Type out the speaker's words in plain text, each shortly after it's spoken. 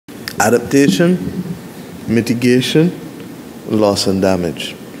adaptation, mitigation, loss and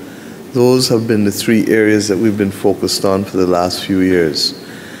damage. Those have been the three areas that we've been focused on for the last few years.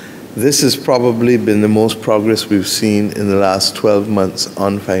 This has probably been the most progress we've seen in the last 12 months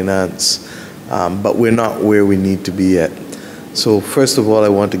on finance, but we're not where we need to be yet. So first of all, I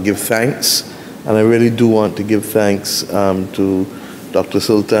want to give thanks, and I really do want to give thanks to Dr.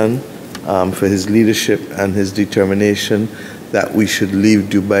 Sultan for his leadership and his determination that we should leave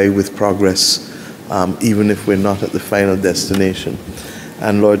Dubai with progress, even if we're not at the final destination.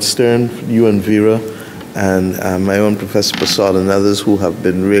 And Lord Stern, you and Vera, and my own Professor Prasad and others who have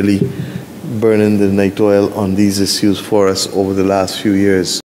been really burning the night oil on these issues for us over the last few years.